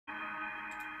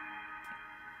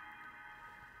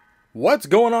What's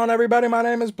going on, everybody? My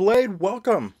name is Blade.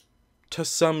 Welcome to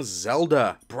some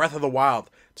Zelda Breath of the Wild.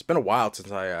 It's been a while since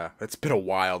it's been a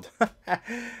while.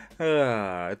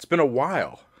 It's been a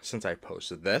while since I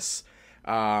posted this.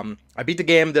 I beat the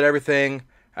game, did everything.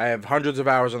 I have hundreds of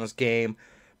hours on this game,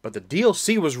 but the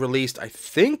DLC was released, I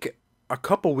think, a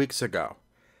couple weeks ago.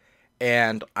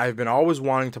 And I've been always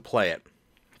wanting to play it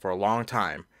for a long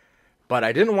time. But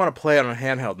I didn't want to play it on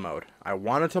handheld mode. I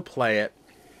wanted to play it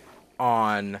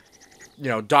on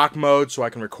dock mode so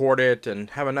I can record it and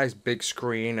have a nice big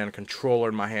screen and a controller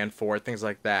in my hand for it, things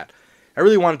like that. I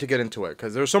really wanted to get into it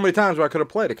because there were so many times where I could have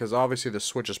played it because obviously the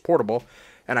Switch is portable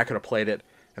and I could have played it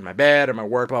in my bed or my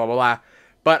work, blah, blah, blah.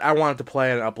 But I wanted to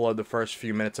play and upload the first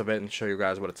few minutes of it and show you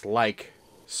guys what it's like.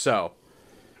 So,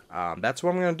 that's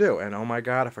what I'm going to do. And oh my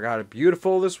god, I forgot how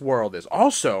beautiful this world is.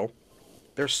 Also,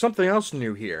 there's something else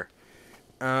new here.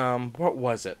 What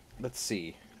was it? Let's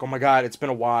see. Oh my god, it's been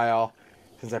a while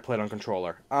since I played on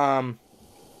controller. Nope.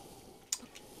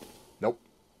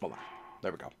 Hold on.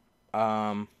 There we go.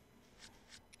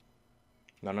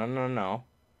 No.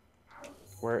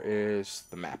 Where is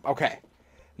the map? Okay.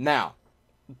 Now,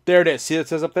 there it is. See what it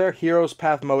says up there? Heroes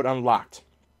Path Mode unlocked.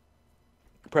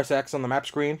 Press X on the map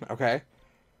screen. Okay.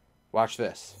 Watch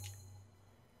this.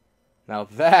 Now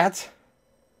that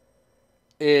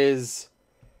is,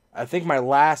 I think, my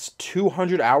last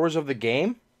 200 hours of the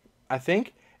game. I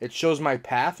think. It shows my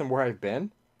path and where I've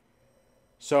been.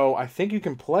 So I think you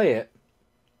can play it.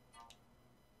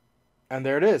 And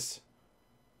there it is.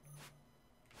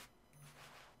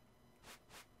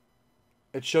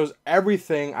 It shows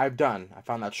everything I've done. I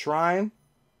found that shrine.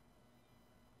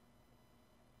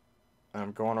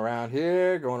 I'm going around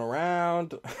here, going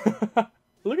around.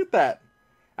 Look at that.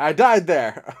 I died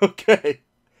there. Okay.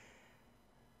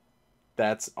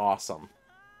 That's awesome.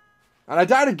 And I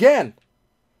died again.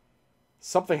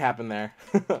 Something happened there.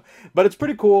 But it's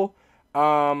pretty cool.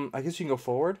 I guess you can go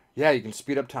forward. Yeah, you can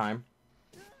speed up time.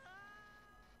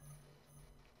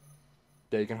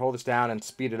 Yeah, you can hold this down and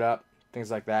speed it up.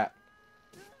 Things like that.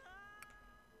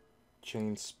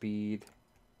 Change speed.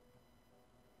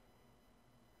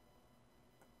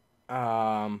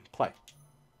 Play.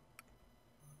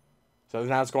 So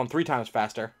now it's going 3 times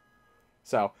faster.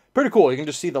 So, pretty cool. You can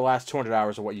just see the last 200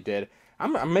 hours of what you did.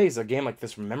 I'm amazed a game like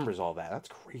this remembers all that. That's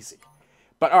crazy.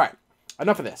 But, alright.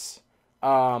 Enough of this.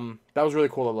 That was really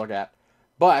cool to look at.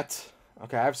 But,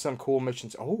 okay, I have some cool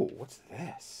missions. Oh, what's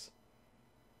this?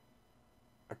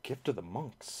 A gift to the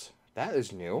monks. That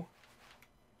is new.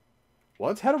 Well,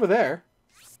 let's head over there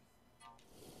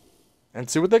and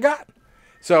see what they got.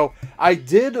 So, I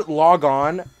did log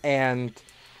on and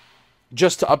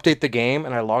just to update the game,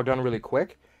 and I logged on really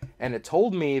quick, and it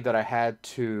told me that I had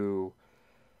to,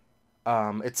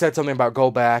 it said something about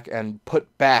go back and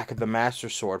put back the Master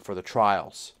Sword for the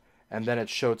trials, and then it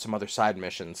showed some other side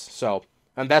missions. So,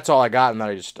 and that's all I got, and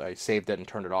then I saved it and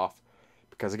turned it off,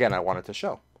 because again, I wanted to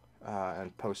show,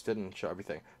 and post it and show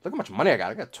everything. Look how much money I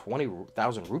got. I got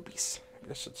 20,000 rupees.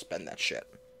 I should spend that shit.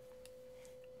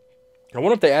 I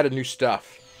wonder if they added new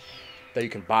stuff that you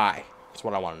can buy. That's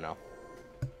what I want to know.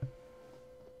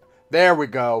 There we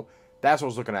go. That's what I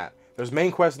was looking at. There's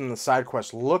main quest and the side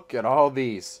quest. Look at all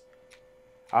these.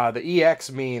 The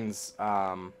EX means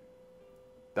the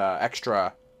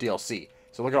extra DLC.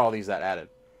 So look at all these that added.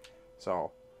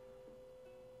 So,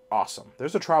 awesome.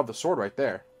 There's a trial of the sword right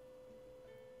there.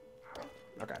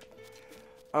 Okay.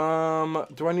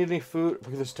 Do I need any food?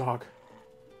 Look at this dog.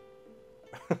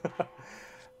 Do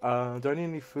I need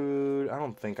any food? I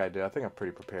don't think I do. I think I'm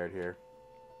pretty prepared here.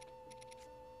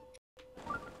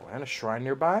 Oh, and a shrine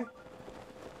nearby?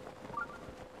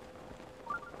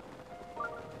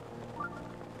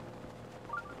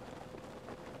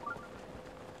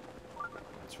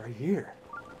 It's right here.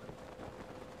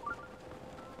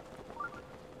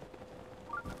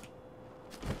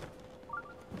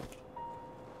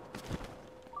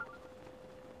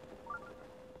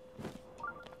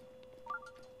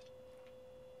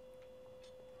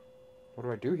 What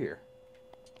do I do here?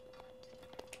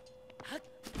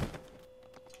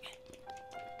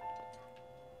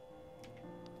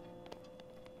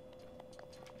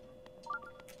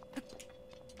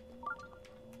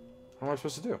 What am I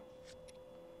supposed to do?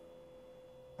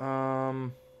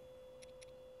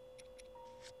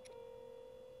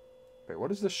 Wait,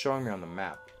 what is this showing me on the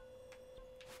map?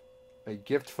 A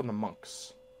gift from the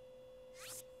monks.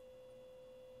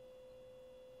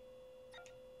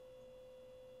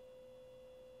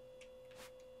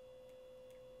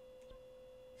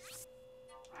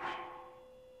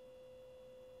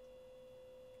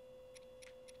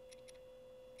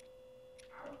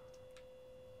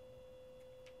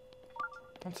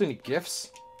 I don't see any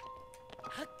gifts.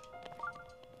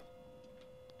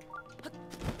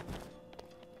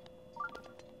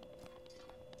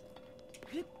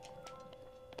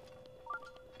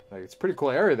 pretty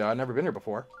cool area, though. I've never been here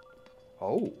before.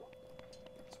 Oh.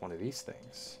 It's one of these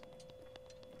things.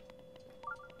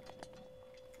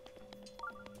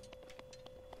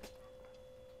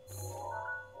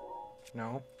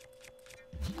 No.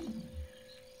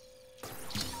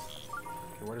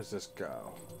 Okay, where does this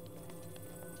go?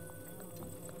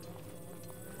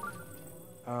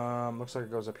 Looks like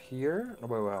it goes up here. No,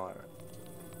 wait.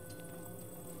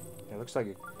 Yeah, it looks like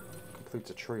it completes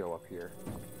a trio up here.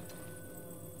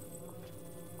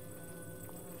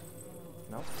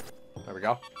 No? There we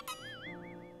go.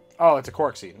 Oh, it's a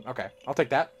cork seed. Okay, I'll take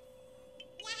that.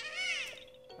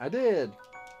 I did.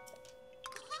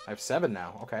 I have 7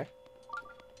 now. Okay.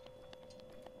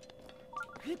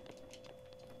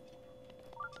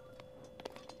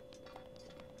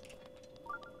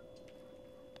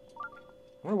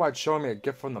 I wonder why it's showing me a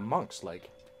gift from the monks. Like,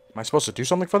 am I supposed to do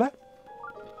something for that?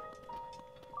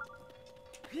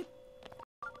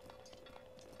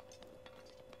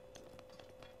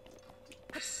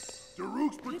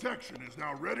 Daruk's protection is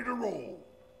now ready to roll.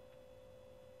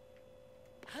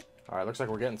 Alright, looks like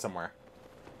we're getting somewhere.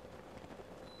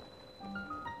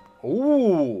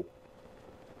 Ooh!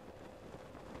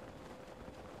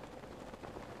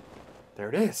 There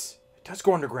it is. It does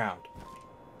go underground.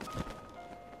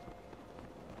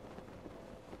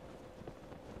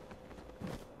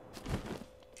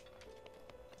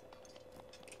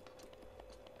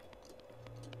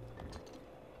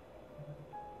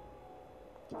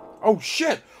 Oh,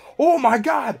 shit! Oh, my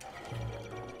God!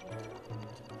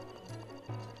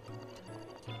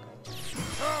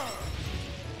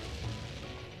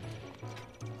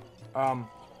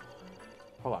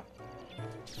 Hold on.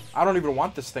 I don't even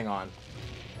want this thing on.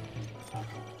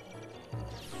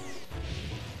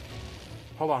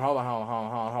 Hold on.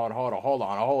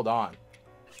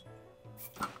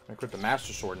 I equip the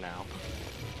Master Sword now.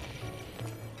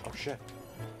 Oh, shit.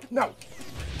 No!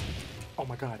 Oh,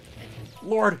 my God.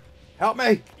 Lord, help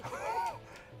me!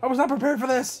 I was not prepared for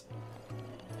this!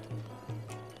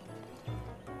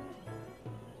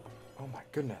 Oh, my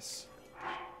goodness.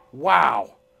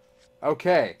 Wow!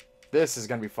 Okay, this is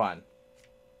gonna be fun.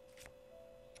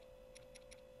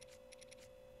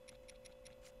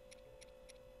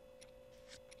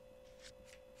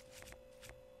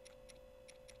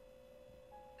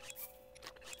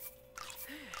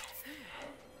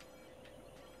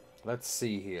 Let's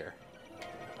see here.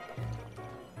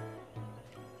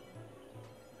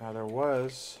 Now there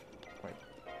was... Wait.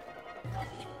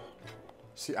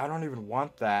 See, I don't even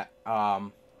want that.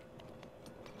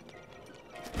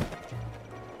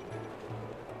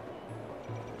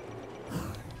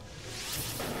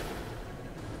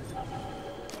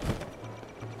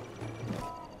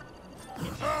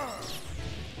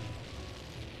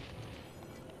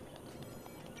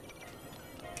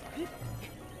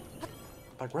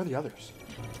 Like, where are the others?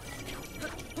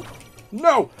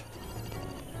 No!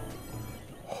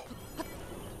 Oh,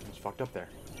 it's fucked up there.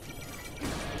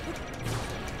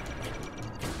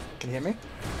 Can you hit me?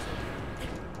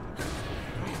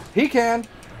 He can!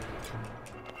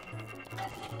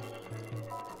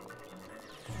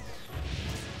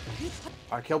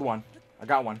 I killed one. I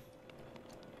got one.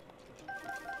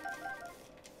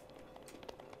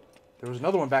 There was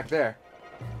another one back there.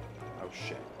 Oh,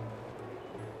 shit.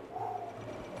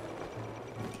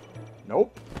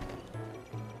 Nope.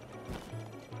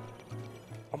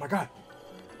 Oh my God.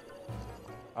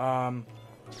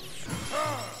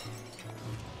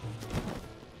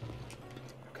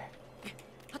 Okay.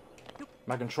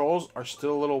 My controls are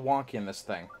still a little wonky in this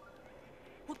thing.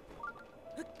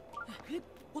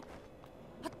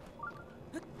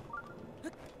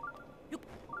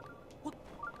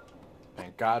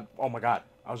 Thank God. Oh my God.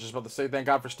 I was just about to say thank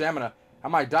God for stamina. I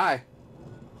might die.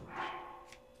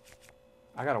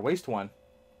 I gotta waste one.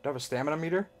 Do I have a stamina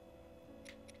meter?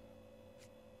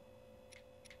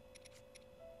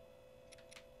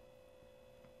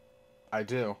 I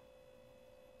do.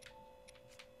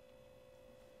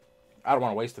 I don't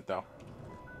want to waste it, though.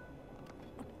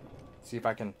 See if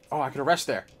I can... Oh, I can rest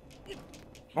there.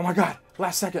 Oh, my God.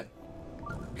 Last second.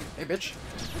 Hey, bitch.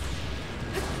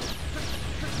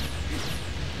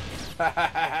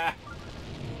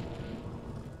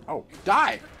 Oh,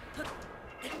 die.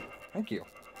 Thank you.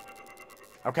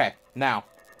 Okay, now.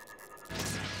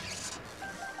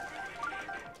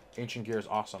 Ancient gear is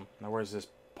awesome. Now, where's this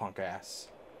punk ass?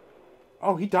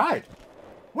 Oh, he died.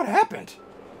 What happened?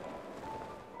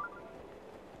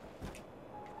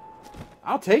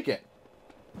 I'll take it.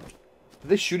 Did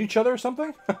they shoot each other or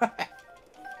something?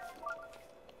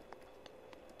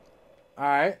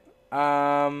 Alright.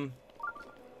 Now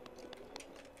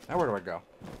where do I go?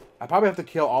 I probably have to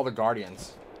kill all the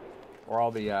guardians. Or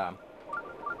all the,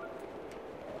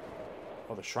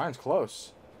 Oh, the shrine's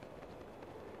close.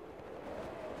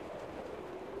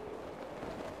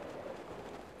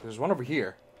 There's one over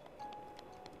here.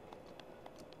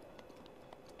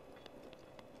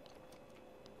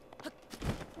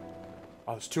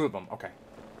 Oh, there's two of them. Okay.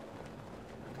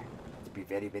 Okay. Let's be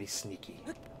very, very sneaky.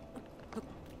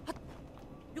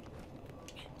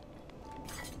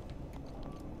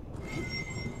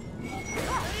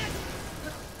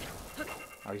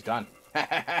 Oh, he's done.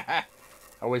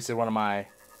 I wasted one of my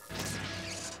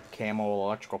camo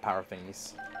electrical power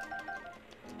thingies.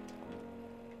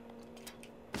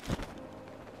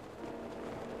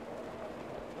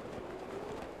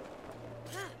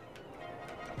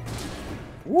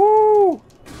 Woo!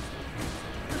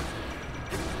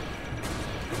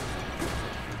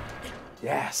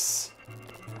 Yes.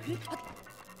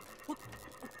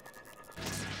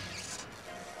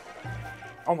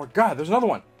 Oh my god, there's another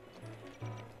one.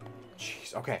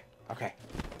 Jeez, okay, okay.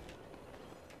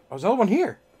 Oh, there's another one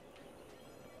here.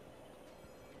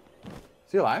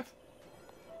 Is he alive?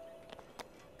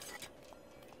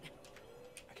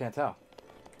 I can't tell.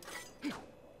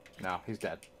 No, he's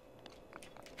dead.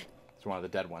 He's one of the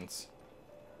dead ones.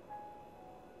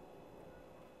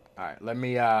 Alright, let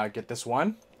me get this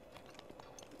one.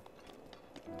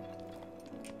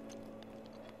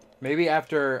 Maybe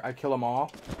after I kill them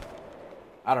all.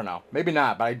 I don't know. Maybe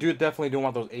not, but I definitely do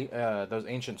want those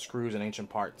ancient screws and ancient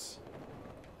parts.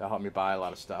 That'll help me buy a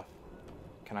lot of stuff.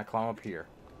 Can I climb up here?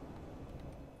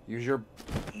 Use your...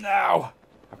 No!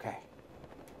 Okay.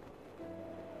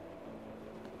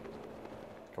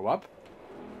 Go up.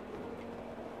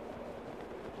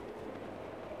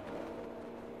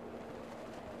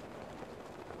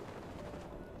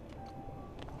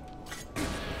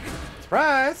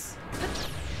 Surprise!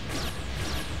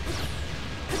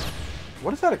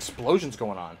 What is that explosions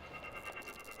going on?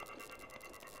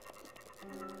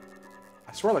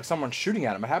 I swear like someone's shooting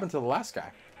at him. It happened to the last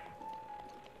guy.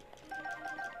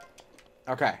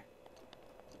 Okay.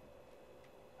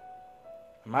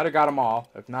 I might have got them all.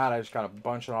 If not, I just got a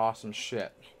bunch of awesome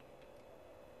shit.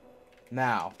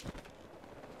 Now.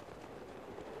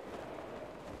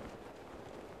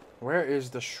 Where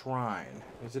is the shrine?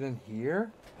 Is it in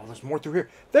here? Oh, there's more through here.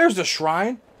 There's the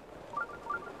shrine!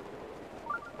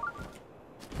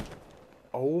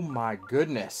 Oh my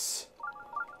goodness.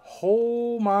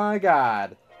 Oh my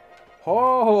god.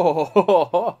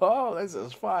 Oh, this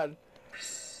is fun.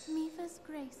 Mifa's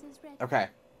grace is ready. Okay.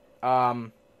 Oh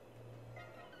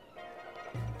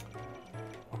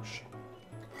shit.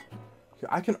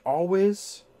 I can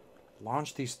always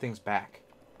launch these things back.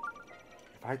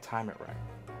 If I time it right.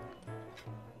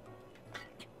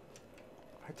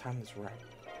 If I time this right.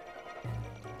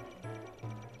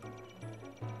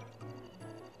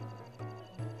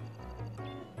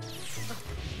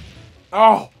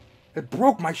 Oh! It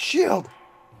broke my shield!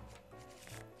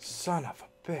 Son of a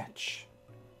bitch.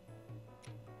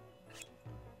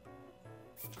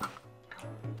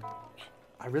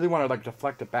 I really want to, like,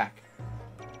 deflect it back.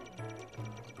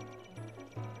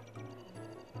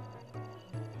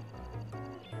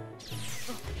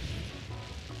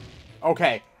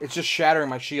 Okay, it's just shattering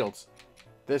my shields.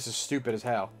 This is stupid as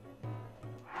hell.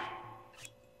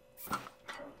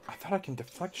 I thought I can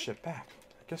deflect shit back.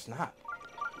 I guess not.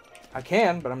 I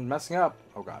can, but I'm messing up.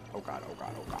 Oh god, oh god, oh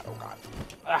god, oh god, oh god.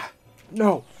 Ah!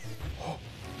 No! Oh,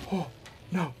 oh,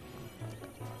 no!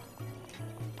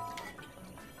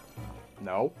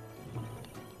 No.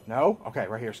 No? Okay,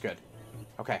 right here's good.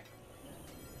 Okay.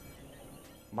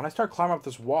 When I start climbing up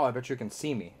this wall, I bet you can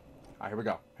see me. Alright, here we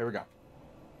go. Here we go.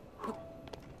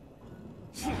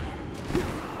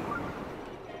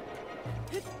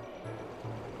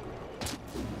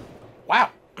 Wow!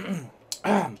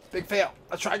 Big fail.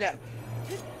 Let's try again.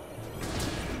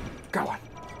 Go on.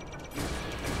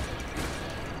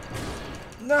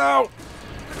 No!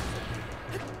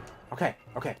 Okay,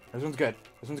 okay. This one's good.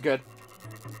 This one's good.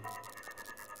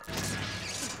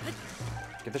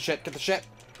 Get the shit, get the shit.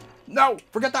 No!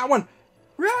 Forget that one!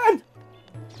 Run!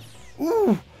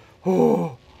 Ooh!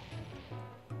 Oh!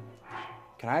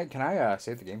 Can I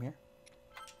save the game here?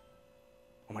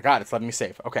 Oh my god, it's letting me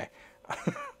save. Okay.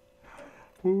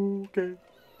 Okay.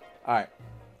 Alright.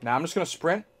 Now I'm just gonna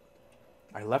sprint.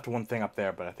 I left one thing up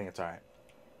there, but I think it's alright.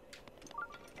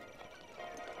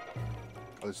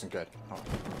 Oh, this isn't good. Hold on.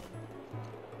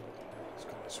 Let's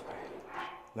go this way.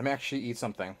 Let me actually eat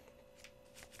something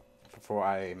before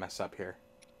I mess up here.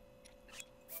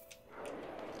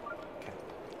 Okay.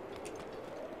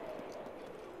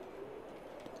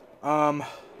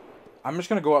 I'm just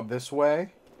gonna go up this way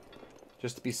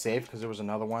just to be safe because there was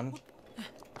another one.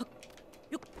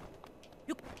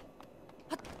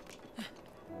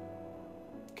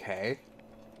 Okay.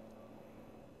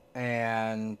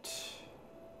 And...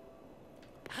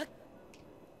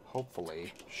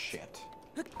 hopefully... Shit.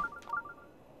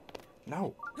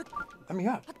 No. Let me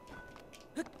up.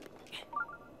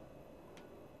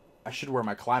 I should wear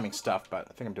my climbing stuff, but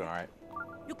I think I'm doing alright.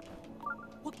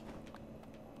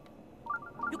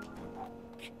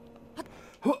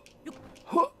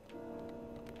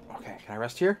 Okay, can I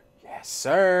rest here? Yes,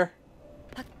 sir.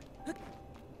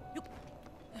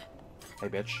 Hey,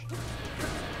 bitch.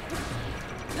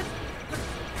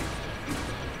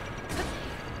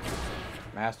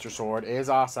 Master Sword is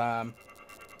awesome.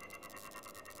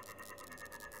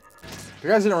 If you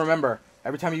guys didn't remember,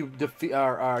 every time you defeat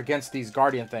against these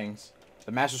guardian things,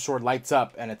 the Master Sword lights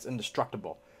up and it's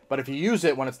indestructible. But if you use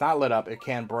it when it's not lit up, it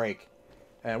can break.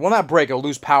 And well, not break, it'll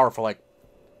lose power for like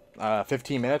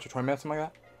 15 minutes or 20 minutes, something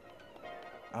like that.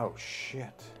 Oh,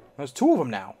 shit. There's 2 of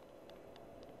them now.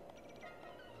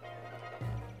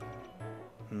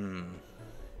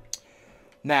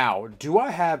 Now, do I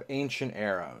have ancient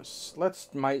arrows?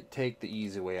 Might take the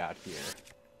easy way out here.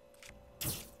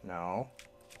 No.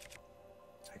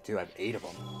 I do have 8 of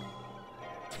them.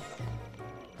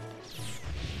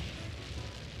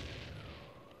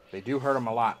 They do hurt them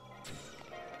a lot.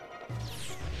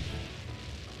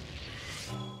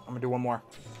 I'm gonna do one more.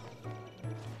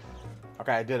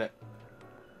 Okay, I did it.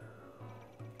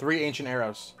 3 ancient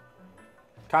arrows.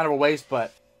 Kind of a waste,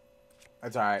 but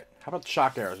that's alright. How about the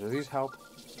shock arrows? Do these help?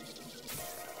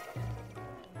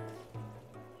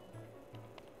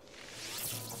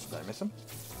 Did I miss them?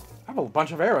 I have a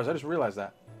bunch of arrows. I just realized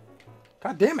that.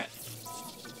 God damn it.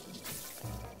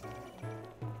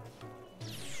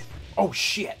 Oh,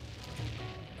 shit.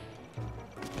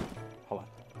 Hold on.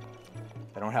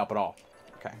 They don't help at all.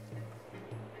 Okay.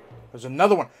 There's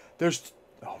another one. There's...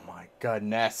 oh, my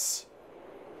goodness.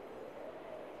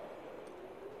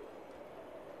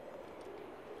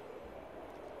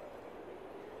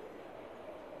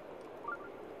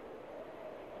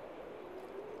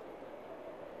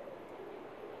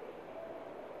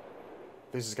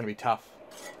 This is going to be tough.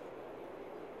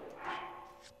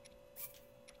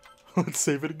 Let's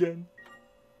save it again.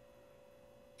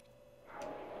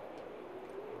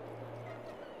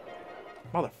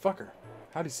 Motherfucker.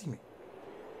 How'd he see me?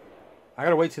 I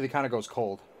gotta wait till he kind of goes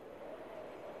cold.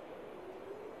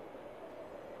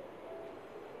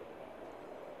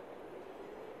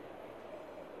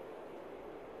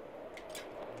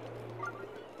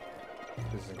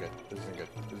 This isn't good. This isn't good.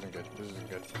 This isn't good. This isn't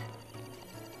good.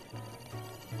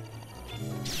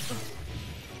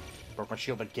 Broke my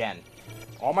shield again.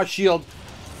 All my shield.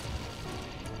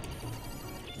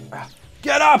 Ah,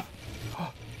 get up!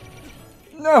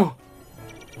 No!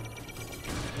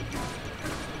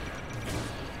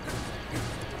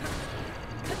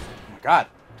 Oh my god.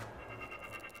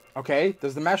 Okay,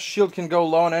 does the Master Shield can go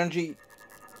low on energy?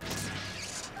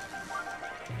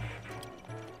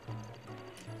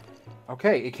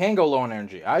 Okay, it can go low on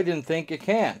energy. I didn't think it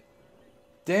can.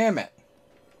 Damn it.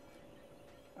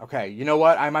 Okay, you know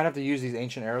what? I might have to use these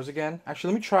ancient arrows again.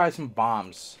 Actually, let me try some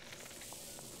bombs.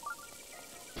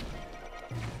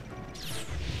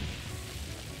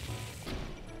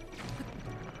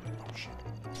 Oh, shit.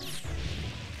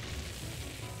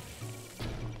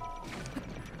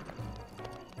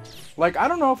 Like, I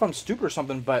don't know if I'm stupid or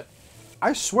something, but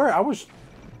I swear I was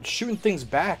shooting things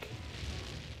back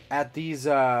at these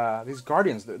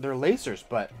guardians. They're lasers,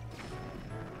 but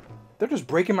they're just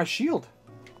breaking my shield.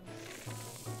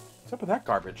 What's up with that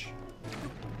garbage?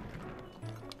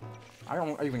 I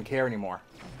don't even care anymore.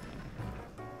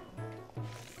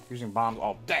 Using bombs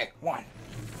all day. 1,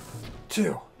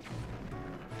 2,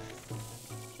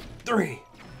 3.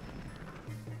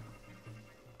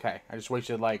 Okay, I just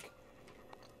wasted like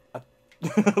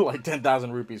like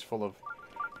 10,000 rupees full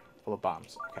of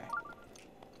bombs. Okay.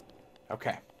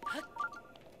 Okay.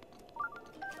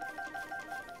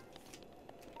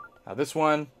 Now this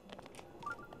one,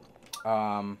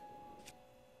 I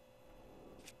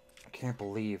can't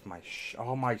believe my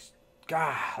oh my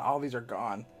god, all these are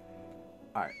gone.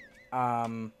 All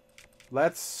right.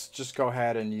 Let's just go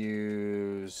ahead and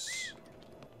use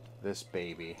this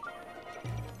baby.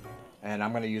 And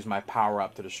I'm going to use my power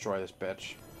up to destroy this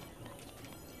bitch.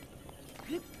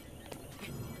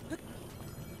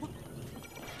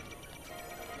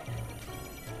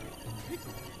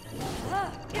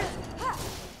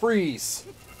 Freeze!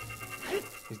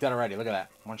 He's dead already. Look at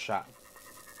that. 1 shot.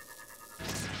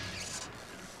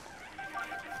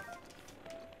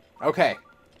 Okay.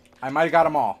 I might have got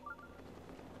them all.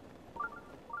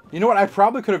 You know what? I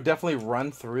probably could have definitely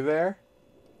run through there.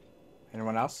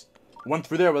 Anyone else? Went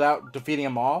through there without defeating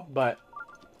them all, but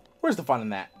where's the fun in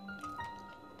that?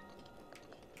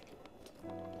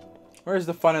 Where's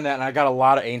the fun in that? And I got a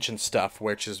lot of ancient stuff,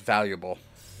 which is valuable.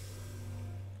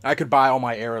 I could buy all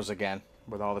my arrows again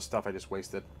with all the stuff I just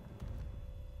wasted.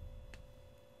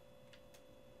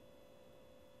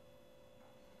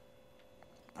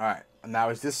 Alright, now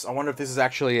is this... I wonder if this is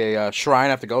actually a shrine I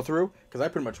have to go through? Because I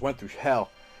pretty much went through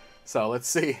hell. So let's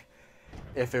see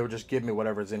if it would just give me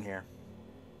whatever's in here.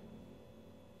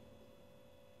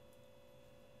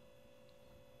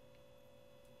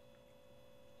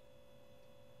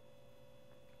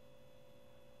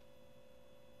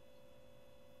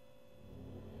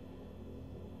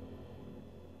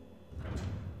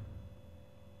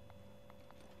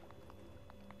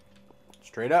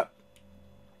 Straight up.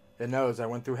 It knows I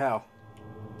went through hell.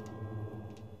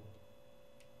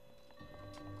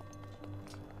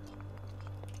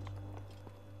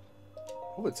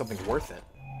 Oh, it's something worth it.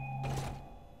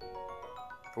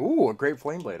 Ooh, a great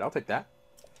flame blade. I'll take that.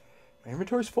 My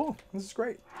inventory's full. This is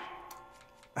great.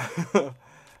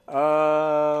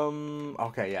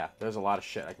 Okay, yeah. There's a lot of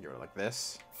shit I can get rid of, like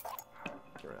this.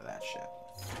 Get rid of that shit.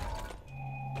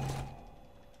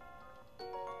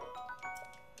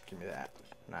 Give me that.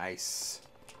 Nice.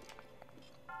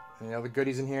 Any other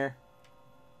goodies in here?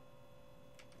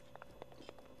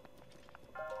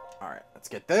 Alright, let's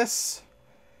get this.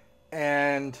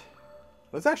 And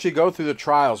let's actually go through the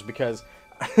trials, because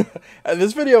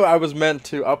this video I was meant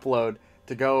to upload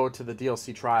to go to the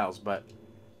DLC trials, but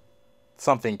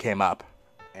something came up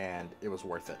and it was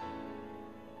worth it.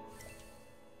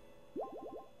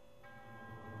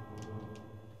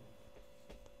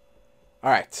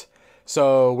 Alright,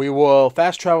 so we will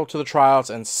fast travel to the trials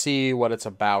and see what it's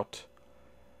about.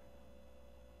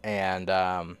 And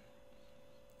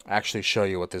actually show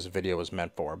you what this video was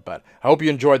meant for. But I hope you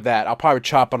enjoyed that. I'll probably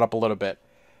chop it up a little bit.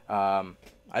 I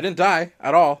didn't die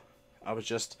at all. I was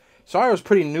just... Sorry I was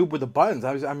pretty noob with the buttons.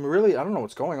 I'm really... I don't know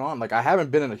what's going on. Like, I haven't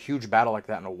been in a huge battle like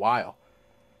that in a while.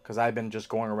 Because I've been just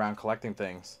going around collecting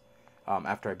things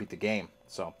after I beat the game.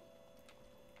 So...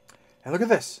 And look at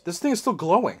this. This thing is still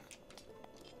glowing.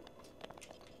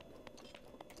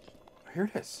 Here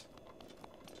it is.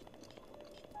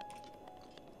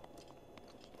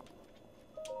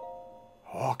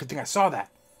 Oh, good thing I saw that.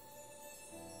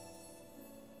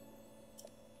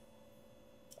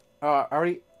 I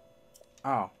already...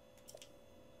 Oh.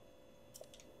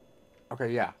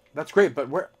 Okay, yeah. That's great, but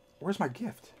where's my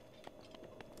gift?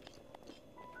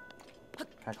 Can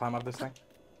I climb up this thing?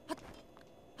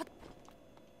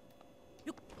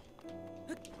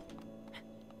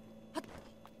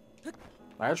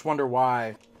 I just wonder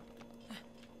why...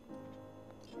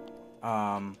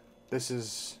 this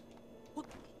is...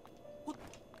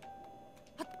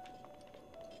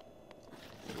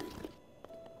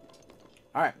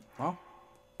 Alright, well,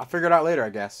 I'll figure it out later, I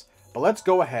guess. But let's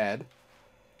go ahead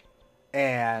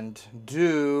and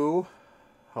do...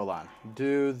 Hold on.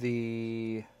 Do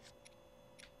the...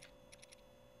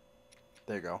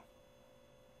 There you go.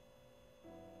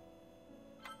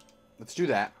 Let's do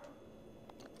that.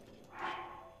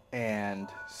 And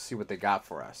see what they got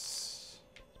for us.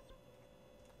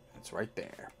 It's right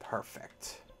there.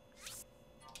 Perfect.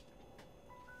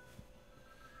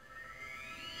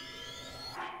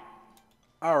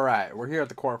 Alright, we're here at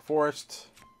the core forest.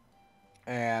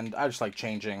 And I just like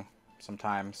changing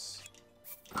sometimes.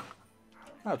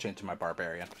 I'll change to my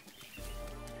barbarian.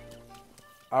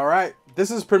 Alright, this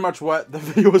is pretty much what the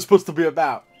video was supposed to be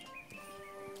about.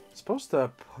 Supposed to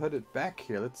put it back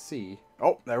here. Let's see.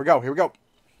 Oh, there we go. Here we go.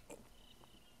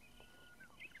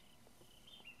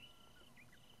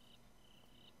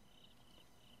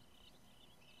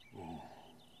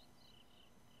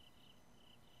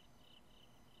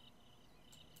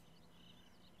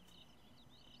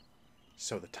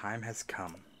 So the time has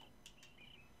come.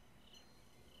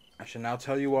 I shall now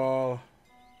tell you all...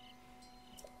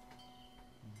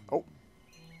 Oh.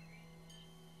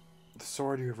 The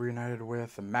sword you have reunited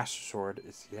with, the Master Sword,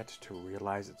 is yet to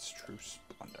realize its true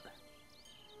splendor.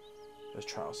 This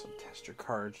trial shall test your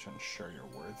courage to ensure you're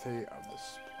worthy of the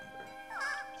splendor.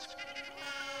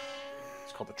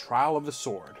 It's called the Trial of the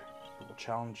Sword. It will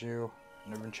challenge you.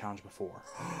 Never been challenged before.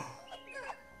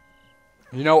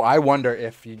 You know, I wonder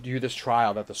if you do this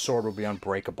trial that the sword will be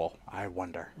unbreakable. I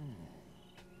wonder.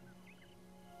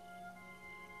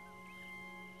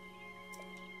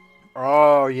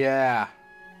 Oh, yeah.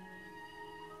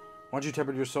 Once you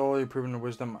tempered your soul, you've proven your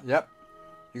wisdom. Yep.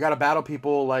 You gotta battle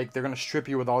people like they're gonna strip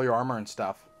you with all your armor and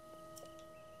stuff.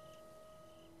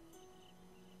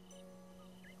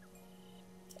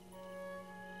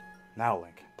 Now,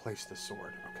 Link, place the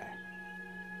sword. Okay.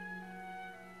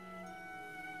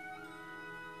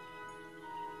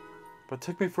 But it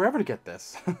took me forever to get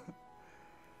this.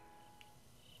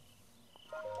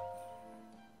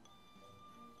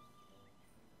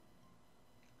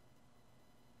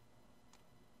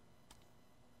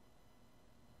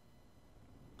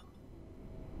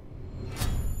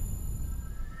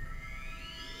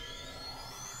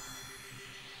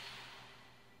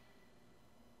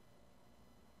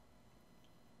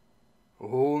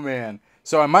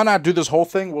 So I might not do this whole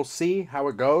thing. We'll see how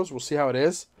it goes. We'll see how it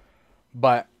is.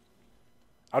 But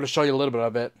I'll just show you a little bit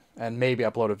of it and maybe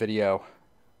upload a video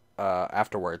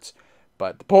afterwards.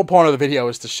 But the whole point of the video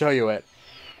is to show you it.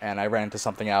 And I ran into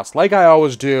something else, like I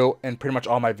always do in pretty much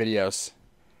all my videos.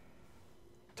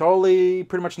 Totally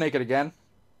pretty much naked again.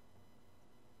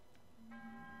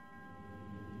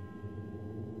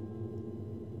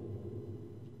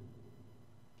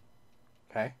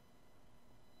 Okay.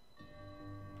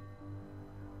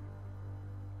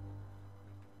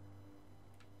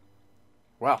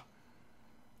 Well.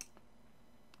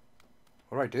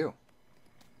 What do I do?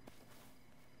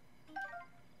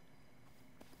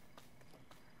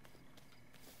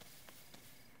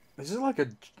 Is it like a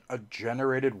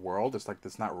generated world? It's like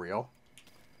it's not real?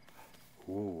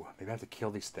 Ooh, maybe I have to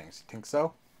kill these things. You think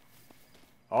so?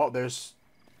 Oh, there's...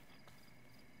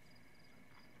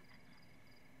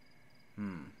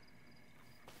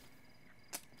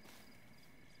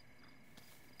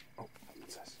 Oh,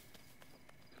 what's this?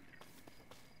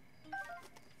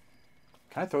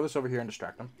 Can I throw this over here and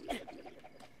distract them?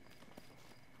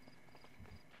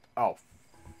 Oh.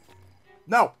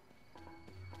 No!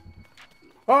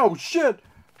 Oh, shit!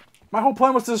 My whole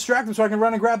plan was to distract them so I can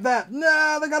run and grab that.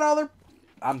 Nah, they got all their...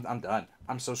 I'm done.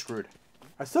 I'm so screwed.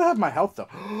 I still have my health,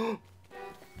 though.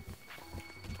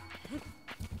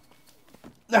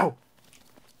 No!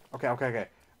 Okay.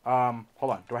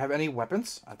 Hold on. Do I have any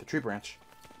weapons? At the tree branch.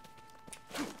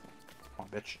 Come on,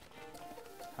 bitch.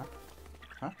 Huh?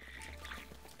 Huh?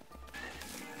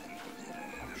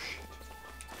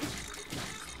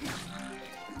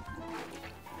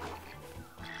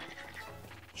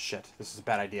 Oh, shit, this is a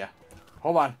bad idea.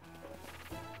 Hold on.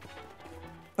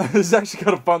 This is actually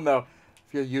kind of fun, though. I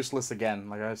feel useless again,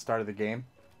 like I started the game.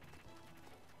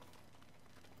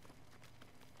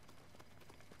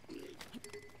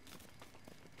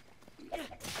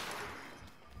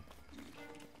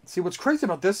 See, what's crazy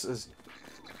about this is...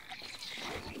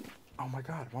 Oh my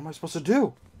god, what am I supposed to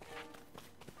do?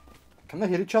 Can they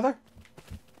hit each other?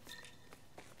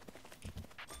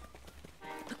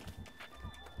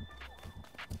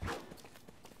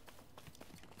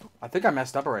 I think I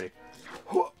messed up already.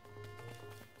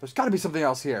 There's got to be something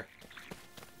else here.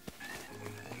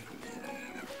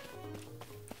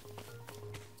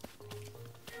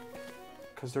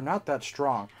 Because they're not that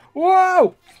strong.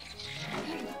 Whoa!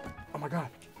 Oh my god.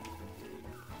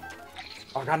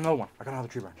 Oh, I got another one. I got another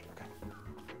tree branch. Okay.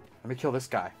 Let me kill this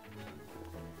guy.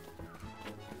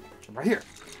 Right here.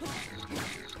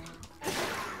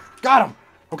 Got him!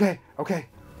 Okay.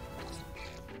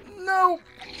 No!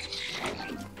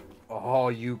 Oh,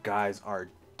 you guys are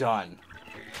done.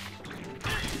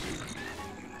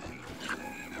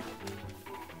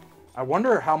 I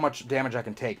wonder how much damage I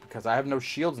can take, because I have no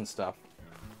shields and stuff.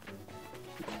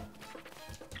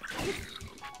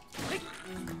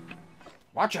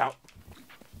 Watch out.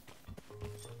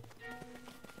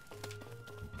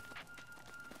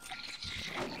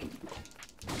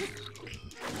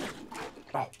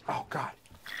 Oh, God.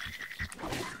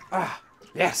 Ah,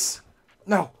 yes.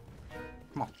 No.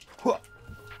 Come on.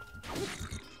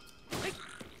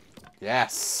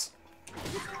 Yes.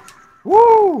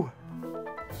 Woo!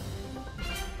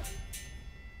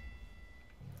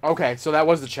 Okay, so that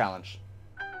was the challenge.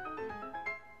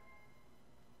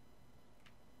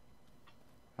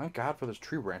 Thank God for those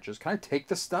tree branches. Can I take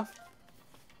this stuff?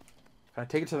 Can I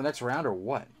take it to the next round or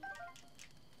what?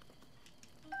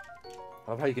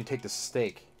 I love how you can take the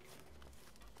steak.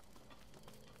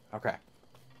 Okay.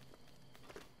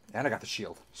 And I got the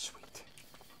shield. Sweet.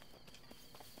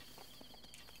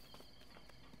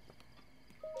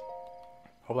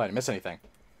 Hopefully I didn't miss anything.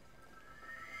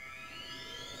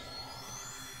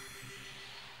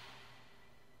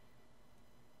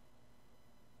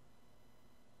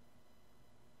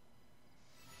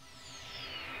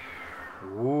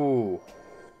 Ooh.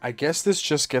 I guess this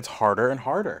just gets harder and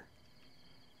harder.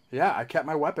 Yeah, I kept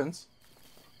my weapons.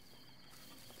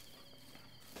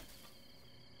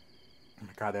 Oh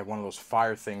my god, they have one of those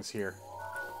fire things here.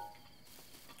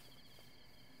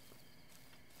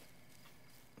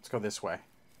 Let's go this way.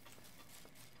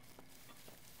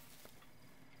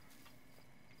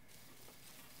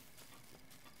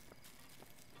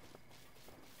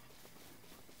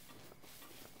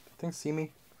 Did things see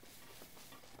me?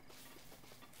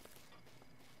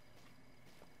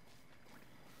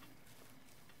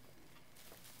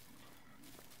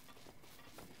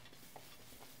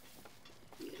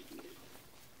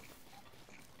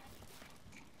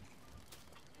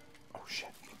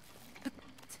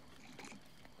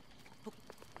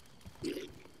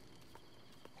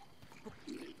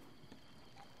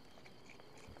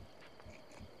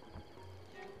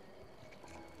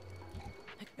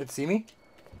 It see me?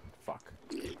 Fuck.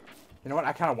 You know what?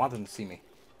 I kind of want them to see me.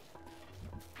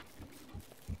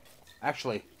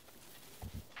 Actually.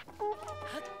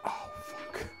 Oh,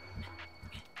 fuck.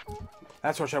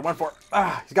 That's what I went for.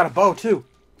 Ah, he's got a bow, too.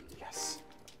 Yes.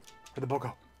 Where'd the bow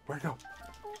go? Where'd it go?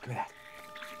 Give me that.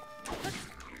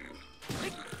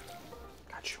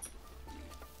 Got you.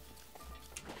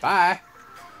 Bye.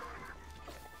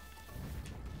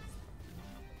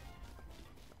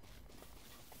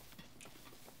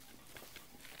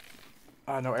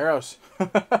 No arrows.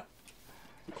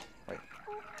 Wait.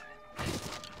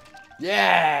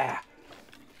 Yeah!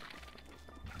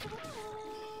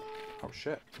 Oh,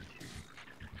 shit.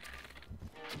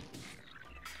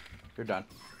 You're done.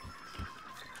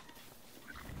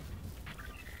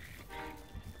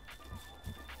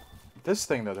 This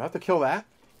thing, though, do I have to kill that?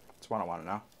 That's what I want to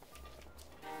know.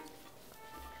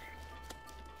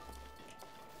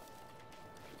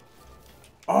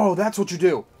 Oh, that's what you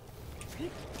do.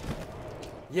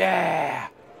 Yeah!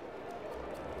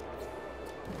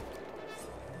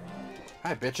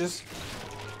 Hi, bitches.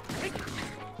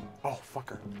 Oh,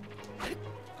 fucker.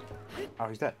 Oh,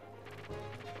 he's dead.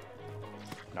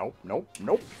 Nope, nope,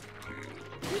 nope.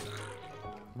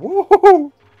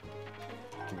 Woohoo!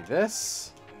 Give me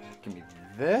this. Give me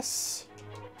this.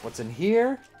 What's in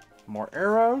here? More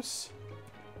arrows.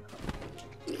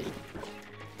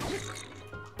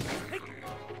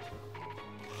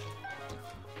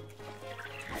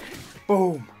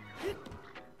 Boom.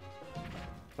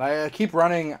 I keep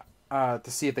running to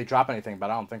see if they drop anything, but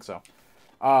I don't think so.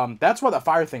 That's why the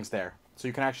fire thing's there, so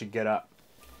you can actually get up.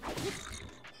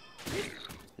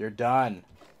 You're done.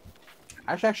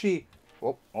 Actually,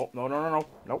 oh, no,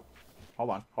 nope. Hold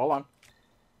on.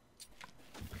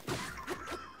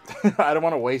 I don't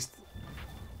want to waste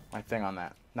my thing on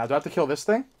that. Now, do I have to kill this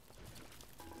thing?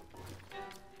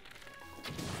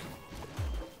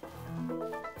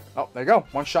 Oh, there you go.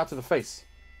 One shot to the face.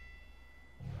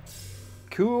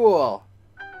 Cool.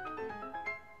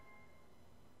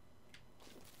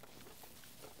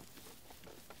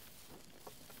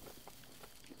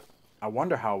 I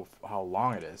wonder how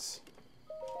long it is.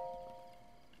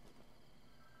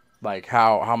 Like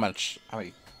how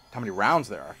many rounds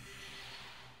there are.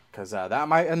 Because that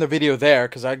might end the video there.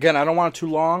 Because again, I don't want it too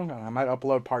long. I might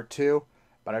upload part 2.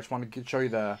 But I just want to show you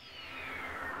the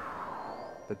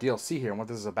DLC here and what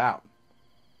this is about.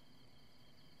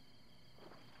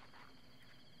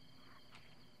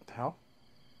 What the hell?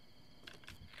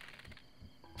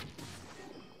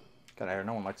 Get out of here.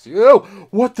 No one likes you. Ew!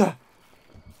 What the?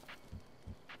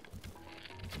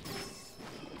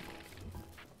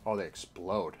 Oh, they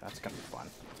explode. That's gonna be fun.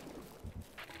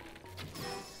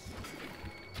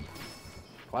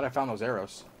 Glad I found those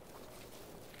arrows.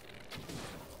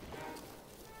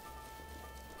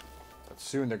 But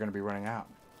soon they're gonna be running out.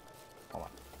 Hold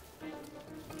on.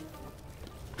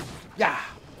 Yeah!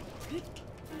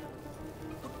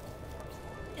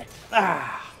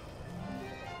 Ah!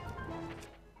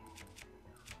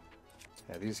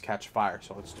 Yeah, these catch fire,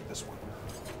 so let's do this one.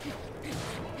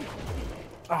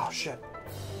 Oh, shit.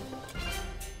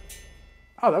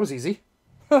 Oh, that was easy.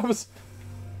 that was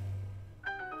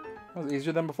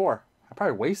easier than before. I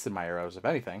probably wasted my arrows, if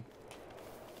anything.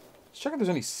 Let's check if there's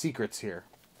any secrets here.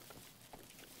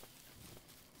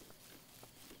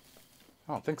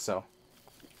 I don't think so.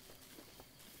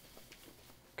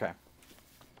 Okay.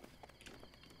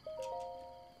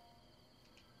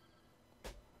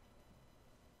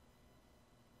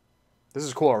 This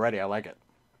is cool already. I like it.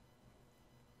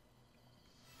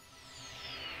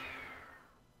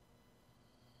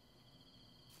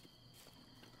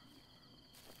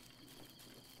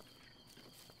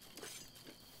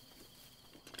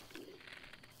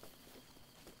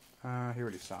 He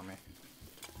already saw me.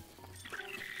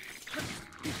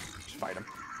 Just fight him.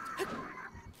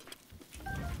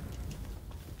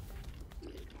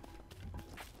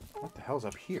 What the hell's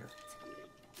up here?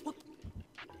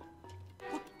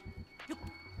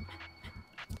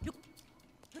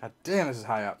 God damn, this is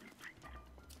high up.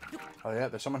 Oh yeah,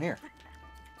 there's someone here.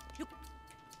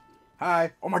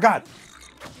 Hi. Oh my god.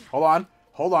 Hold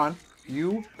on.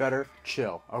 You better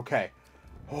chill. Okay.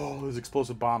 Oh, there's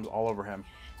explosive bombs all over him.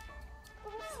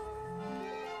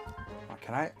 Oh,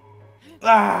 can I?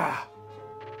 Ah!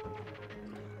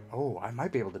 Oh, I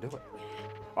might be able to do it.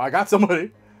 Oh, I got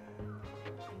somebody.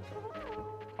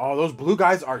 Oh, those blue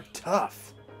guys are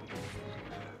tough.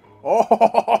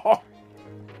 Oh!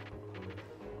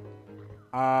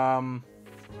 I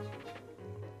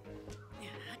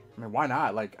mean, why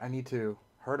not? Like, I need to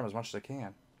hurt them as much as I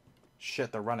can.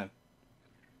 Shit, they're running.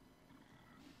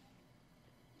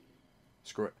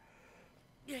 Screw it.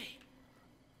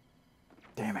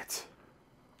 Damn it.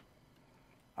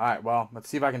 Alright, well, let's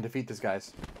see if I can defeat these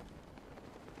guys.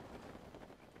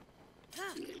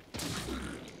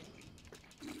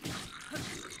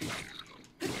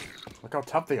 Look how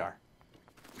tough they are.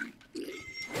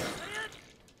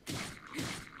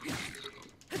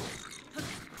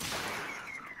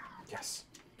 Yes.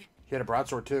 He had a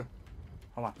broadsword too.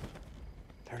 Hold on.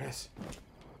 There it is.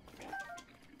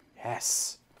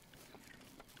 Yes.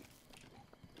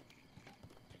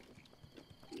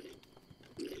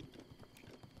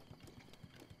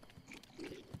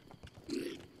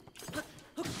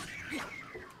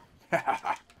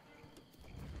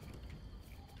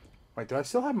 Wait, do I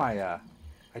still have my, I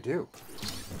do.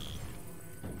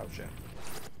 Oh, shit.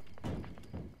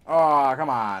 Oh, come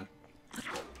on.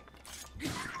 I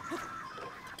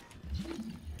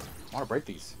want to break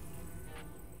these.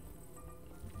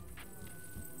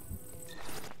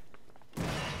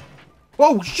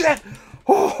 Oh, shit!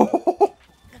 Oh!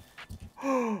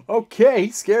 Okay,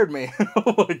 he scared me.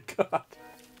 Oh, my God.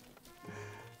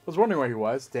 I was wondering where he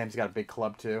was. Damn, he's got a big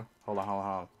club, too. Hold on, hold on,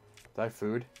 hold on. Do I have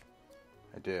food?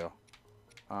 I do.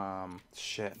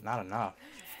 Shit, not enough.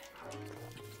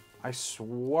 I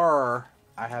swore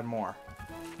I had more.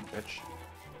 Bitch.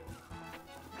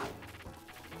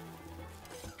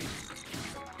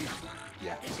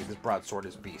 Yeah, see, this broadsword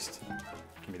is beast.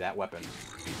 Give me that weapon.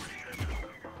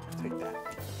 Take that.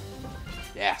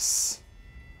 Yes!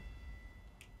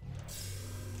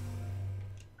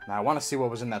 Now I want to see what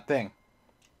was in that thing.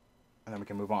 And then we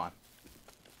can move on.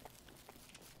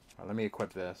 Alright, let me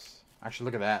equip this. Actually,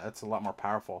 look at that. That's a lot more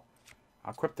powerful.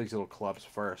 I'll equip these little clubs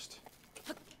first.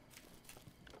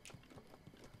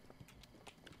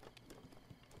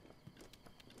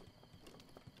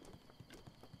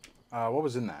 What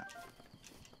was in that?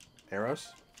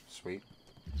 Arrows? Sweet.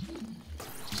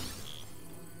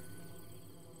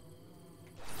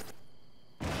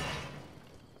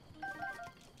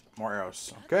 More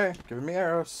arrows. Okay, giving me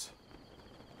arrows.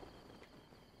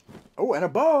 Oh, and a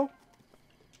bow!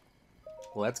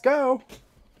 Let's go!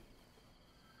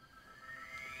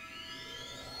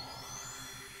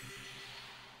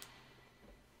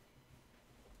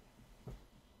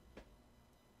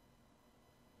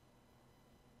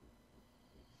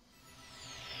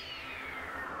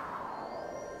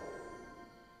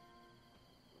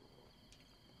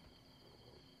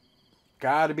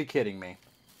 Gotta be kidding me.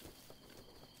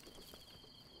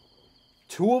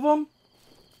 2 of them?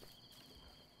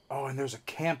 Oh, and there's a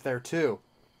camp there too.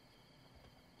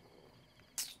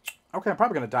 Okay, I'm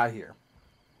probably gonna die here.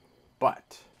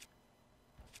 But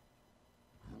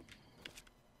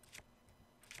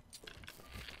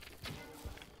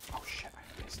oh shit, I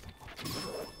missed him.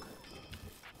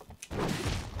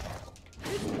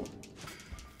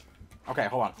 Okay,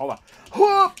 hold on, hold on.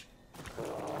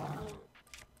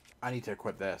 I need to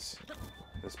equip this.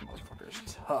 This motherfucker is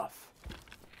tough.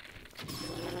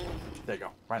 There you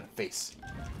go. Right in the face.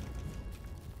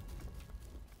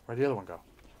 Where'd the other one go?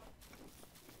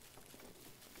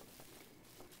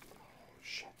 Oh,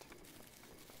 shit.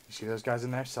 You see those guys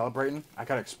in there celebrating? I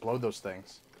gotta explode those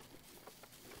things.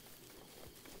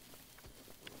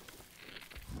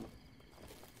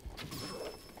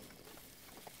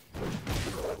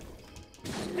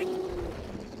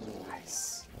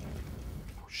 Nice.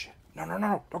 Oh, shit. No, no,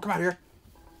 no. Don't come out here.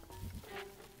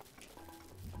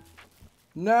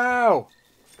 No!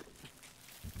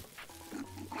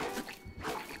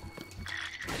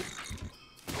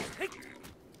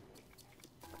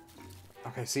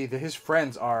 Okay, see, his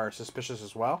friends are suspicious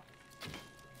as well.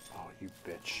 Oh, you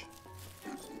bitch.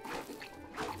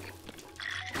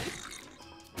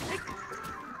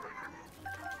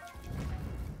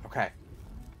 Okay.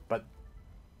 But...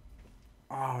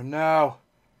 oh, no.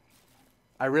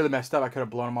 I really messed up. I could have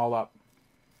blown them all up.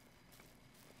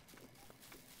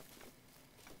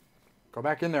 Go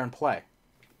back in there and play.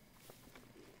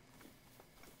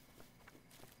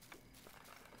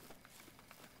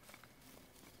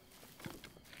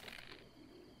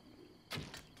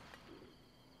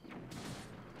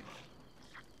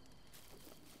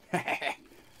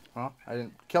 Well, I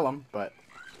didn't kill him, but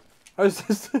I was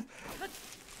just...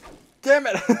 damn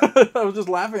it! I was just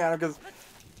laughing at him because...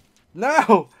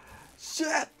 no!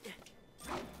 Shit!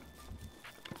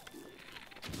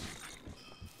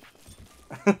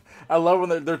 I love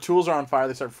when their tools are on fire,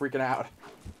 they start freaking out.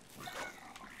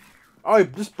 Oh, he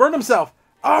just burned himself!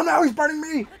 Oh no, he's burning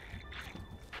me!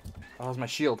 Oh, that was my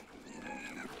shield.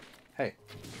 Hey,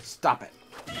 stop it.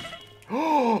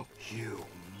 Oh, you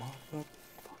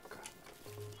motherfucker.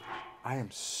 I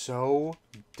am so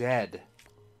dead.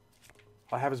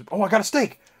 All I have is... oh, I got a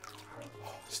steak!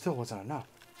 Oh, still wasn't enough.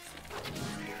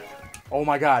 Oh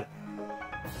my god.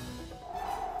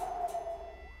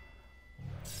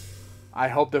 I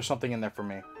hope there's something in there for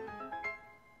me.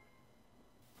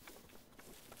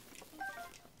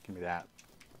 Give me that.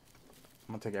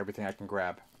 I'm gonna take everything I can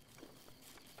grab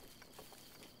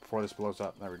before this blows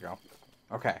up. There we go.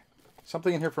 Okay.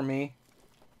 Something in here for me.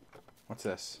 What's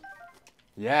this?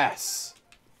 Yes!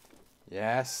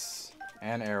 Yes.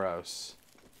 And arrows.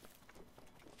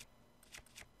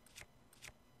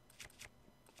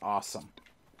 Awesome.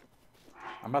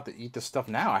 I'm about to eat this stuff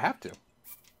now. I have to.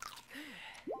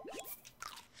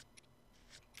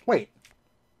 Wait.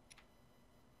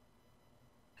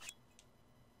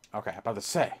 Okay, about to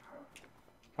say.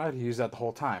 I had to use that the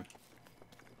whole time.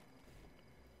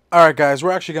 Alright guys,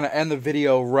 we're actually going to end the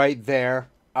video right there.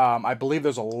 I believe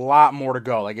there's a lot more to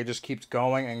go. Like, it just keeps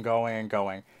going and going and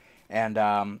going. And,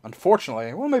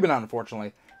 unfortunately, well, maybe not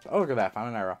unfortunately. Oh, look at that. Found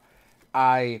an arrow.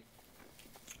 I,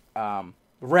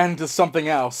 ran into something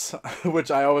else,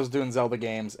 which I always do in Zelda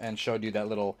games, and showed you that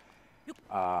little,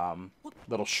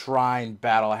 little shrine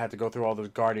battle. I had to go through all those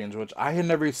guardians, which I had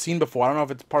never seen before. I don't know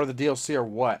if it's part of the DLC or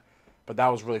what, but that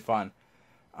was really fun.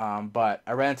 But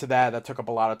I ran into that. That took up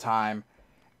a lot of time.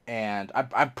 And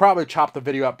I probably chopped the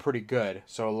video up pretty good,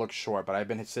 so it looks short, but I've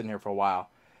been sitting here for a while.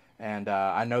 And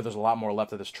I know there's a lot more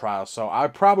left of this trial, so I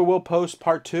probably will post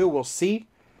part 2. We'll see.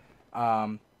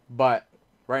 But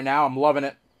right now, I'm loving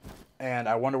it. And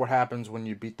I wonder what happens when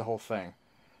you beat the whole thing.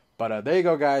 But there you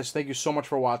go, guys. Thank you so much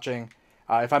for watching.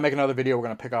 If I make another video, we're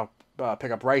going to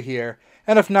pick up right here.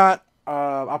 And if not,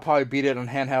 I'll probably beat it on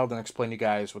handheld and explain to you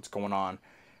guys what's going on.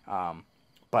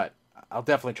 But I'll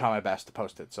definitely try my best to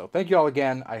post it. So thank you all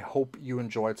again. I hope you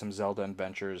enjoyed some Zelda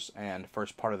Adventures and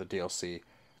first part of the DLC.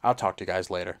 I'll talk to you guys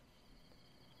later.